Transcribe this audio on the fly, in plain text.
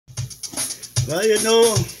Well, you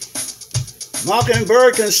know,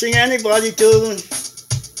 Mockingbird can sing anybody tune,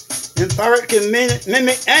 and Parrot can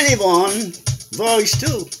mimic anyone voice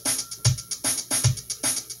too.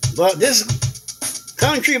 But this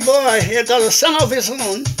country boy, he got a song of his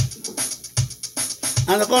own,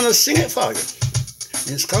 and I'm gonna sing it for you.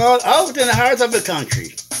 It's called Out in the Heart of the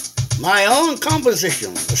Country. My own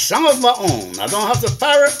composition, a song of my own. I don't have the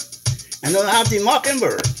parrot, and I don't have the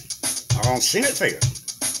mockingbird. I won't sing it for you.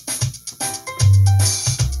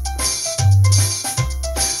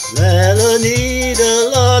 Well, I need a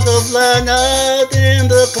lot of land out in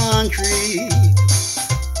the country,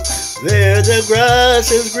 where the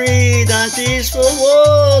grass is green and peaceful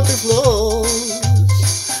water flows,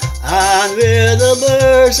 and where the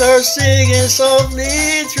birds are singing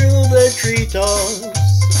softly through the treetops,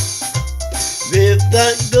 with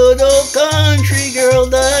that good old country girl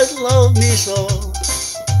that loved me so.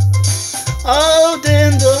 Out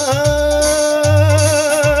in the heart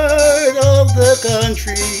of the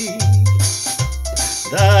country,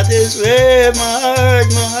 that is where my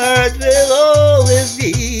heart will always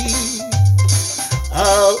be.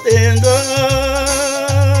 Out in the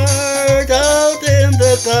heart, out in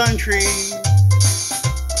the country,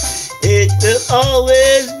 it will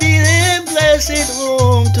always be a blessed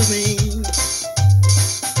home to me.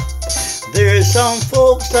 There's some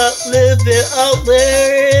folks that live out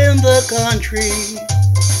there in the country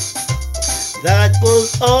that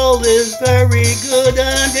was always very good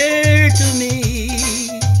and dear to me.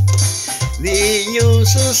 We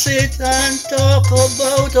used to sit and talk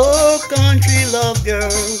about our country love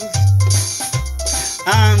girls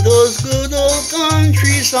and those good old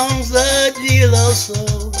country songs that we love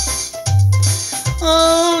so.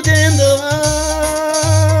 Out in the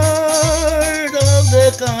heart of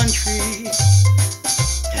the country,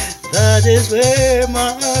 that is where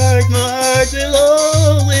my heart will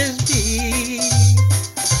always be.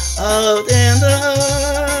 Out in the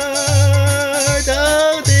heart,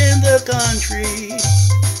 out in the country,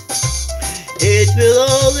 it will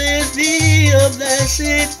always be a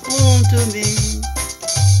blessed home to me.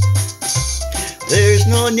 There's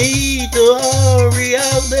no need to hurry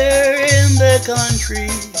out there in the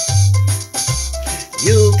country.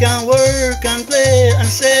 You can work and play and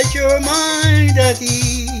set your mind at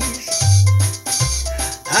ease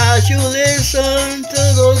as you listen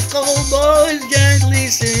to those cowboys gently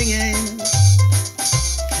singing,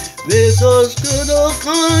 with those good old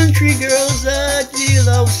country girls that we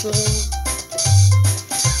love so.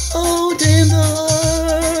 Out in the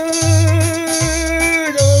heart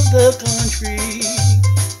of the country,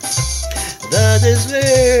 that is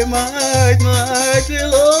where my heart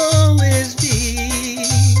will always be.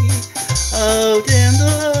 Out in the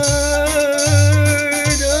heart,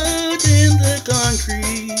 out in the country,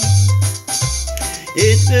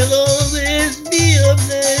 it will always be a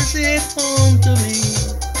blessed home to me.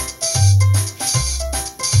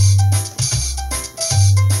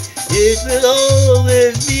 It will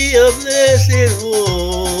always be a blessed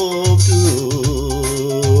home to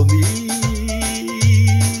me.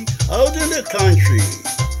 Out in the country,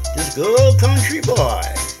 this good old country boy.